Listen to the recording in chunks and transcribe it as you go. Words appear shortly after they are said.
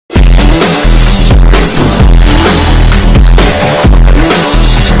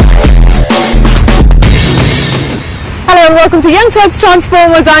welcome to Young Turks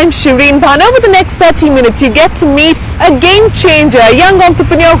Transformers. I'm Shireen Bhan. Over the next 30 minutes, you get to meet a game changer, a young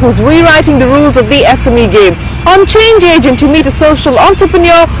entrepreneur who's rewriting the rules of the SME game. On Change Agent, you meet a social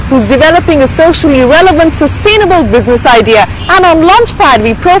entrepreneur who's developing a socially relevant, sustainable business idea. And on Launchpad,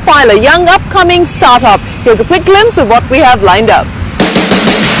 we profile a young upcoming startup. Here's a quick glimpse of what we have lined up.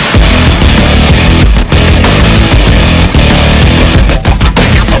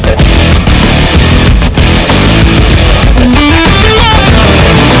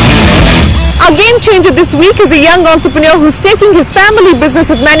 Our game changer this week is a young entrepreneur who's taking his family business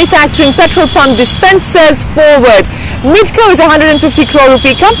of manufacturing petrol pump dispensers forward. Midco is a 150 crore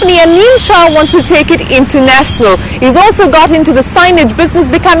rupee company and Shah wants to take it international. He's also got into the signage business,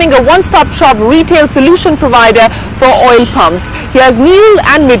 becoming a one-stop shop retail solution provider for oil pumps. Here's Neil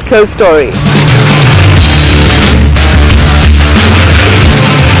and Midco's story.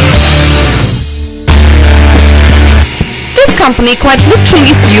 This company quite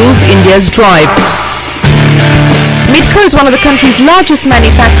literally fuels India's drive. Midco is one of the country's largest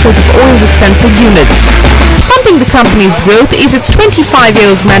manufacturers of oil dispenser units. Pumping the company's growth is its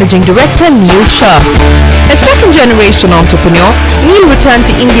 25-year-old managing director, Shah. A second-generation entrepreneur, Neil returned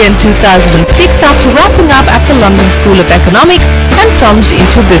to India in 2006 after wrapping up at the London School of Economics and plunged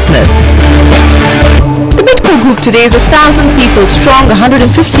into business. The Midco Group today is a 1,000 people strong, 150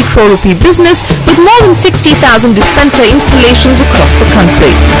 crore rupee business with more than 60,000 dispenser installations across the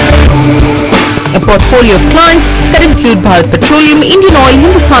country. A portfolio of clients that include Bharat Petroleum, Indian Oil,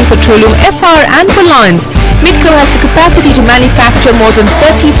 Hindustan Petroleum, SR and Reliance. Midco has the capacity to manufacture more than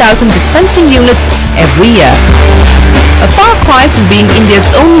 30,000 dispensing units every year. A far cry from being India's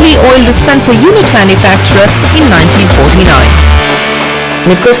only oil dispenser unit manufacturer in 1949.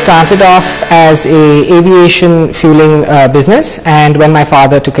 Midco started off as a aviation fueling business, and when my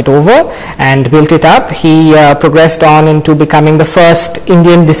father took it over and built it up, he progressed on into becoming the first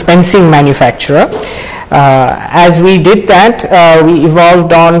Indian dispensing manufacturer. As we did that, we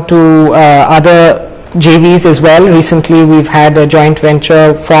evolved on to other JVs as well. Recently we've had a joint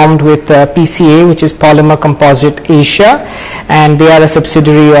venture formed with PCA, which is Polymer Composite Asia, and they are a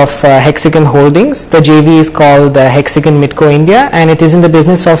subsidiary of Hexagon Holdings. The JV is called Hexagon-midco India, and it is in the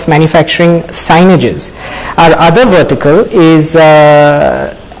business of manufacturing signages. Our other vertical is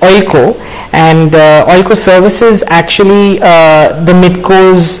Oilco, and Oilco services actually the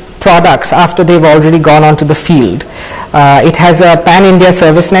Midco's products after they've already gone onto the field. It has a pan-India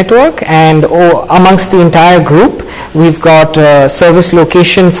service network, and amongst the entire group we've got service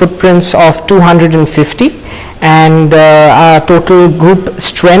location footprints of 250, and our total group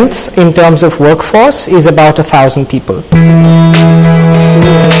strength in terms of workforce is about 1,000 people.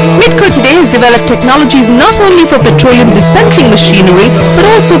 Midco today has developed technologies not only for petroleum dispensing machinery but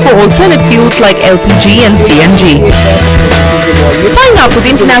also for alternate fuels like LPG and CNG. Tying up with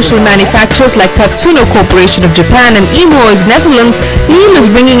international manufacturers like Katsuno Corporation of Japan and Imo's Netherlands, Neil is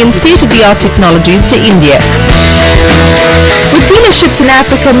bringing in state-of-the-art technologies to India. With dealerships in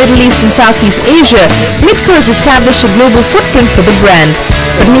Africa, Middle East and Southeast Asia, Midco has established a global footprint for the brand.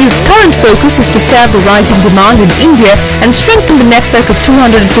 But Neil's current focus is to serve the rising demand in India and strengthen the network of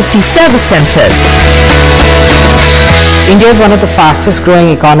 250 service centers. India is one of the fastest growing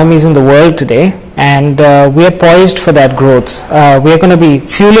economies in the world today, and we are poised for that growth. We are going to be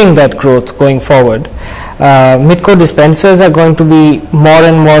fueling that growth going forward. Midco dispensers are going to be more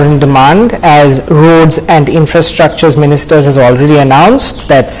and more in demand as roads and infrastructures ministers has already announced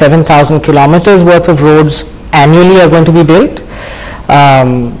that 7,000 kilometers worth of roads annually are going to be built.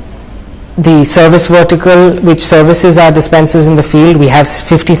 The service vertical, which services our dispensers in the field, we have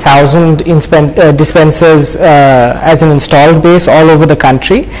 50,000 dispensers as an installed base all over the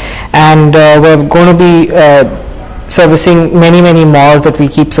country, and we're going to be servicing many more that we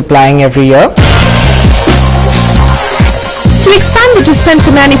keep supplying every year. To expand the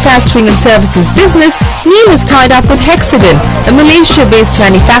dispenser manufacturing and services business, Neil is tied up with Hexagon, a Malaysia-based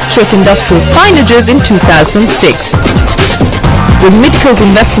manufacturer of industrial signages, in 2006. With Midco's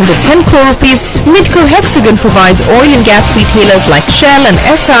investment of 10 crore rupees, Midco Hexagon provides oil and gas retailers like Shell and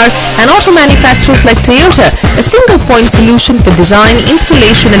SR and auto manufacturers like Toyota a single point solution for design,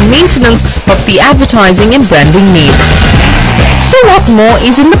 installation and maintenance of the advertising and branding needs. So what more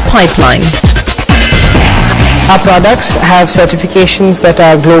is in the pipeline? Our products have certifications that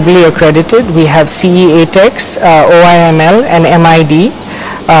are globally accredited. We have CE ATEX, OIML and MID.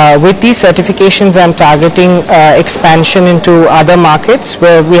 With these certifications, I'm targeting expansion into other markets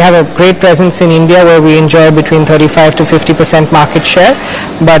where we have a great presence in India, where we enjoy between 35 to 50% market share.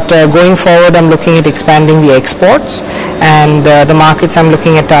 But going forward, I'm looking at expanding the exports. and the markets I'm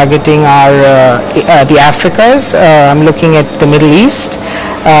looking at targeting are the Africas, I'm looking at the Middle East,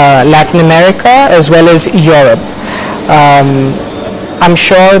 Latin America, as well as Europe. I'm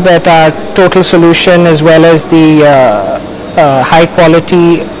sure that our total solution, as well as the high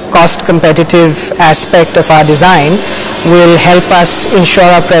quality, cost competitive aspect of our design, will help us ensure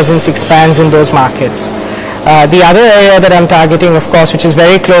our presence expands in those markets. The other area that I'm targeting, of course, which is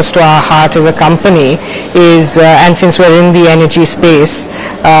very close to our heart as a company, is, and since we're in the energy space,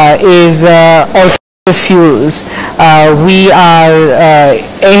 is alternative fuels. We are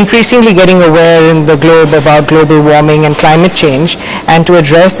increasingly getting aware in the globe about global warming and climate change, and to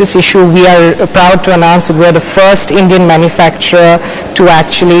address this issue, we are proud to announce that we're the first Indian manufacturer to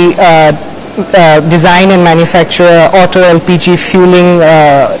actually design and manufacture auto LPG fueling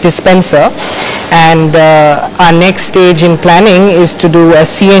dispenser, and our next stage in planning is to do a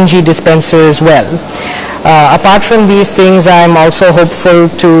CNG dispenser as well. Apart from these things, I'm also hopeful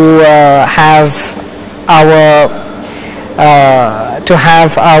to have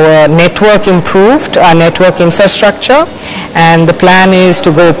our network improved, our network infrastructure, and the plan is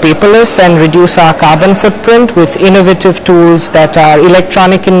to go paperless and reduce our carbon footprint with innovative tools that are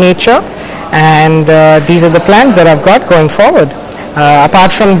electronic in nature, and these are the plans that I've got going forward.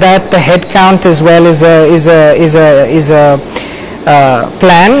 Apart from that, the headcount as well is a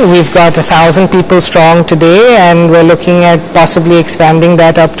plan. We've got 1,000 people strong today, and we're looking at possibly expanding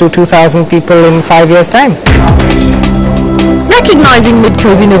that up to 2,000 people in 5 years' time. Recognizing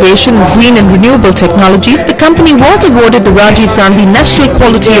Midco's innovation in green and renewable technologies, the company was awarded the Rajiv Gandhi National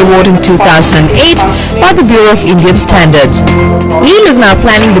Quality Award in 2008 by the Bureau of Indian Standards. NEEL is now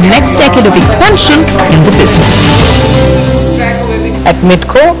planning the next decade of expansion in the business. At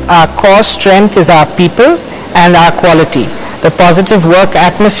Midco, our core strength is our people and our quality. The positive work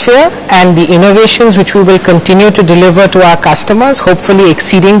atmosphere and the innovations which we will continue to deliver to our customers, hopefully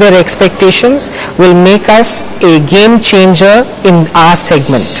exceeding their expectations, will make us a game changer in our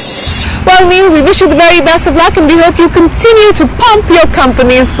segment. Well, Neil, we wish you the very best of luck, and we hope you continue to pump your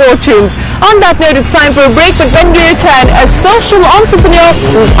company's fortunes. On that note, it's time for a break, but when we return, a social entrepreneur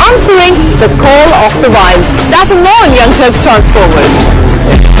who's answering the call of the wild. That's and more on Young Turks Transformers.